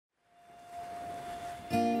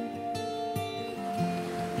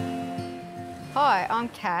Hi, I'm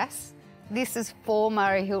Cass. This is 4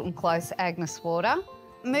 Murray Hilton Close, Agnes Water.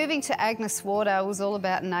 Moving to Agnes Water was all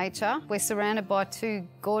about nature. We're surrounded by 2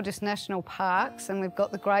 gorgeous national parks and we've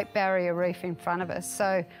got the Great Barrier Reef in front of us.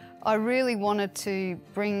 So I really wanted to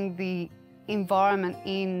bring the environment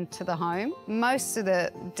into the home. Most of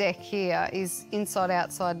the deck here is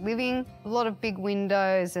inside-outside living, a lot of big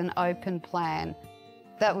windows and open plan.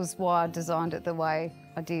 That was why I designed it the way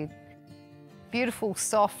I did. Beautiful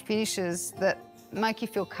soft finishes that make you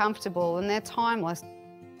feel comfortable and they're timeless.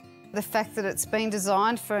 The fact that it's been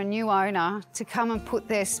designed for a new owner to come and put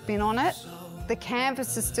their spin on it, the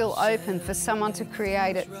canvas is still open for someone to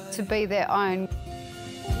create it to be their own.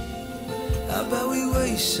 How about we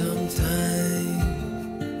waste some time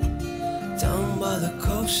down by the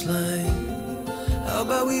coastline? How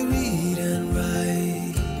about we read and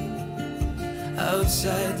write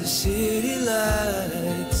outside the city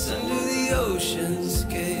lights, under the ocean's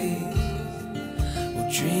gaze? We'll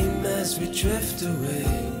dream as we drift away,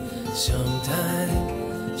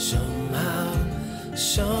 sometime, somehow,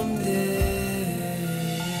 someday.